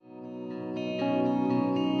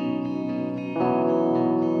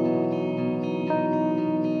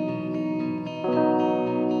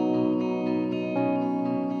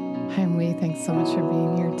so much for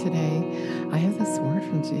being here today. I have this word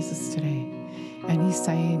from Jesus today, and he's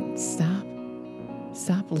saying,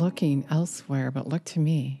 stop looking elsewhere, but look to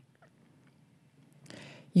me.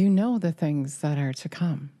 You know the things that are to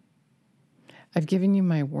come. I've given you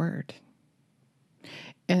my word.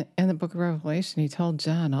 In the book of Revelation, he told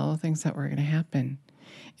John all the things that were going to happen.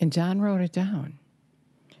 And John wrote it down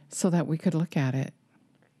so that we could look at it.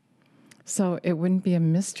 So it wouldn't be a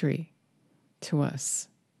mystery to us.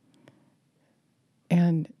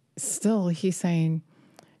 And still, he's saying,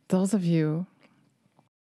 those of you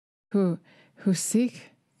who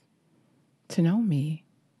seek to know me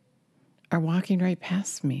are walking right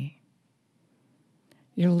past me.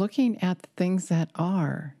 You're looking at the things that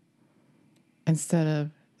are instead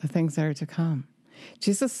of the things that are to come.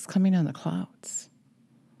 Jesus is coming on the clouds.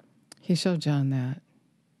 He showed John that.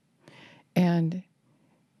 And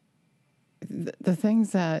the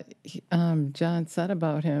things that John said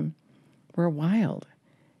about him were wild,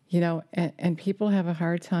 and people have a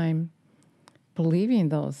hard time believing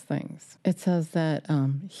those things. It says that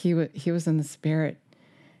he was in the Spirit,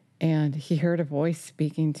 and he heard a voice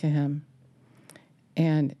speaking to him,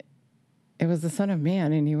 and it was the Son of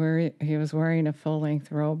Man, and he was wearing a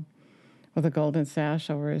full-length robe with a golden sash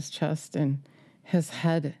over his chest, and his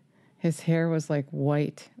hair was like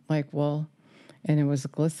white, like wool, and it was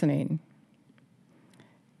glistening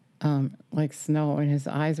like snow, and his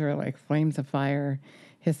eyes were like flames of fire.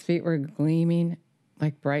 His feet were gleaming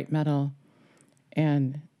like bright metal,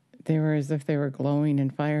 and they were as if they were glowing in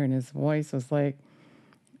fire, and his voice was like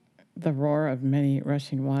the roar of many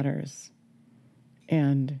rushing waters.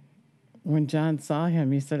 And when John saw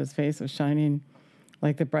him, he said his face was shining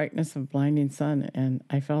like the brightness of blinding sun, and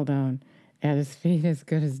I fell down at his feet as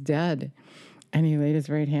good as dead, and he laid his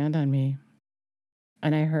right hand on me.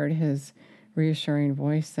 And I heard his reassuring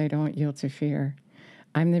voice say, "Don't yield to fear.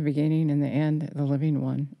 I'm the beginning and the end, the living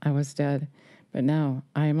one. I was dead, but now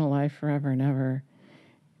I am alive forever and ever,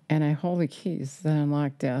 and I hold the keys that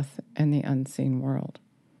unlock death and the unseen world."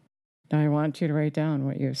 Now I want you to write down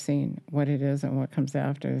what you've seen, what it is, and what comes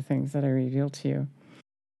after the things that I reveal to you.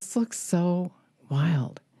 This looks so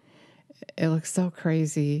wild. It looks so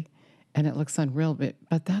crazy, and it looks unreal,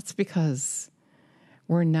 but that's because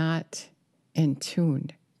we're not in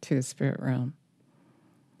tune to the spirit realm.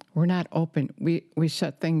 We're not open. We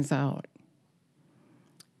shut things out,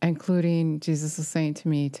 including, Jesus is saying to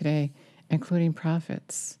me today, including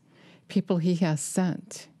prophets, people he has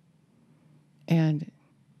sent. And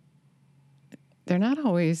they're not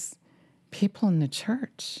always people in the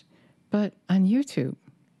church, but on YouTube,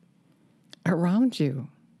 around you.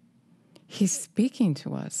 He's speaking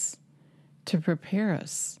to us to prepare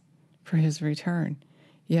us for his return.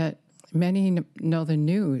 Yet many know the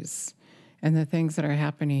news and the things that are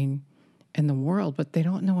happening in the world, but they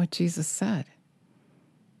don't know what Jesus said.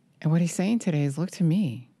 And what he's saying today is, look to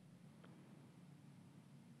me.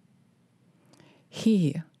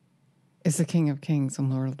 He is the King of Kings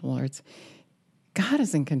and Lord of Lords. God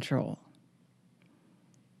is in control.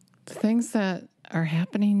 The things that are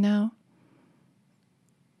happening now,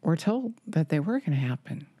 we're told that they were going to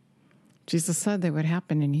happen. Jesus said they would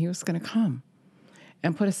happen, and he was going to come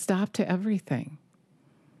and put a stop to everything.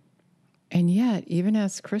 And yet, even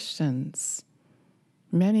as Christians,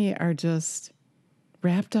 many are just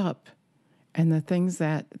wrapped up in the things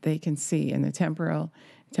that they can see in the temporal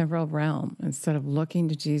realm instead of looking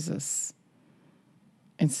to Jesus,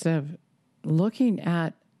 instead of looking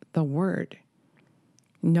at the Word,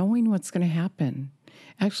 knowing what's going to happen,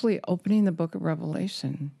 actually opening the book of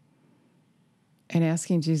Revelation and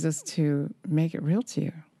asking Jesus to make it real to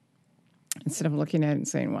you, instead of looking at it and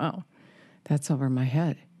saying, wow, that's over my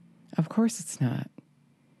head. Of course it's not.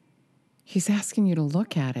 He's asking you to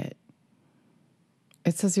look at it.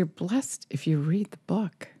 It says you're blessed if you read the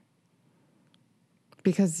book,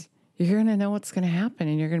 because you're going to know what's going to happen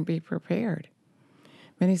and you're going to be prepared.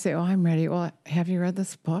 Many say, oh, I'm ready. Well, have you read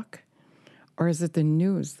this book? Or is it the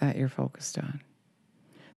news that you're focused on?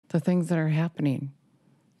 The things that are happening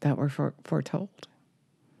that were foretold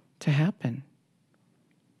to happen.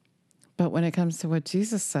 But when it comes to what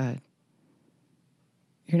Jesus said,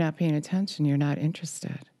 you're not paying attention. You're not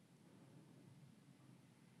interested.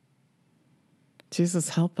 Jesus,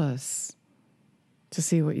 help us to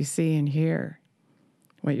see what you see and hear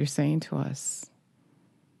what you're saying to us.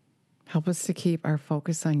 Help us to keep our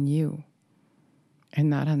focus on you and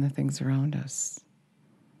not on the things around us.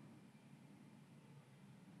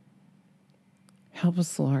 Help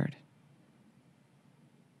us, Lord.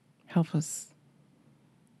 Help us.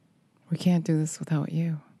 We can't do this without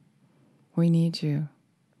you. We need you.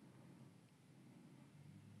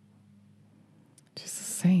 Jesus,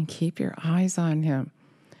 saying, keep your eyes on him.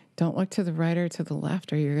 Don't look to the right or to the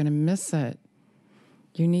left, or you're going to miss it.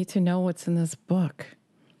 You need to know what's in this book.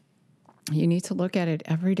 You need to look at it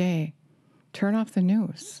every day. Turn off the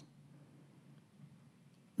news.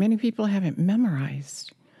 Many people haven't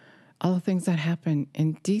memorized all the things that happen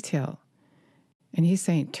in detail. And he's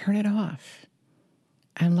saying, turn it off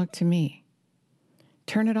and look to me.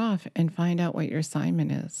 Turn it off and find out what your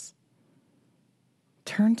assignment is.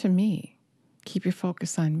 Turn to me. Keep your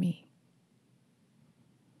focus on me.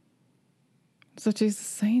 That's what Jesus is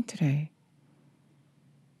saying today.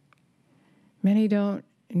 Many don't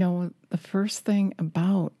know the first thing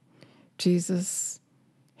about Jesus,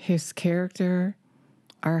 his character,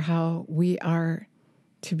 or how we are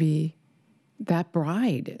to be that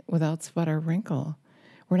bride without spot or wrinkle.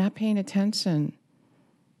 We're not paying attention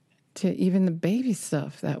to even the baby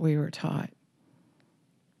stuff that we were taught.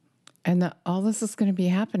 And that all this is going to be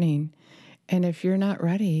happening. And if you're not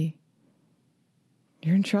ready,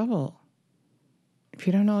 you're in trouble. If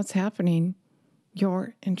you don't know what's happening,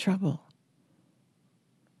 you're in trouble.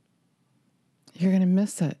 You're going to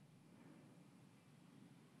miss it.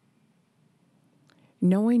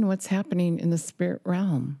 Knowing what's happening in the spirit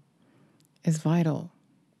realm is vital.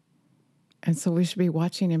 And so we should be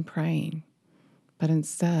watching and praying. But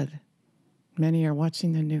instead, many are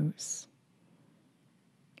watching the news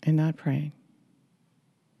and not praying.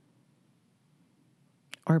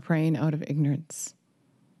 Or praying out of ignorance.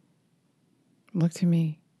 Look to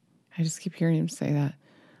me. I just keep hearing him say that.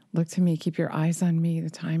 Look to me. Keep your eyes on me. The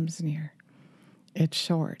time is near. It's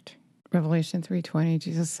short. Revelation 3:20,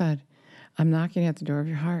 Jesus said, I'm knocking at the door of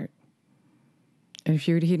your heart. And if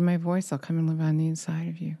you would heed my voice, I'll come and live on the inside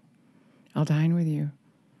of you. I'll dine with you.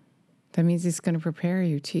 That means he's going to prepare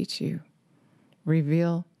you, teach you,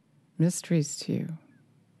 reveal mysteries to you.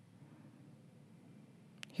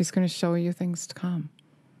 He's going to show you things to come,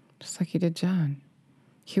 just like he did John.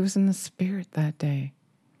 He was in the Spirit that day.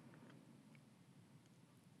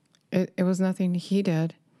 It was nothing he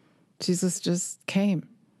did. Jesus just came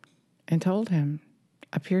and told him,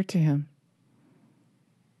 appeared to him.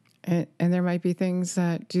 And there might be things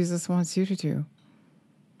that Jesus wants you to do.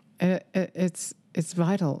 It's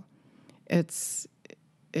vital. It's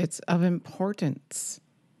of importance.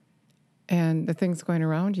 And the things going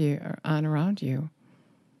around you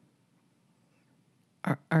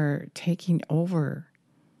are taking over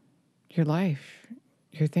your life,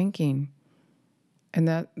 your thinking. And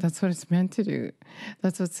that's what it's meant to do.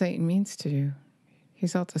 That's what Satan means to do.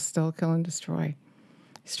 He's out to steal, kill, and destroy.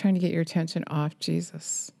 He's trying to get your attention off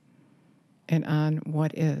Jesus and on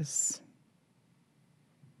what is.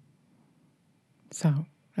 So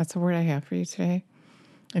that's the word I have for you today.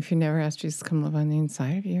 If you never asked Jesus to come live on the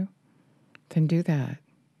inside of you, then do that.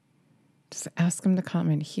 Just ask him to come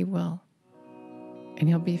and he will. And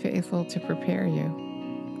he'll be faithful to prepare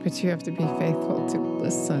you. But you have to be faithful to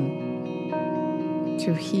listen,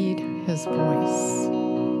 to heed his voice.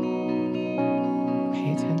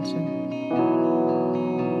 Pay attention.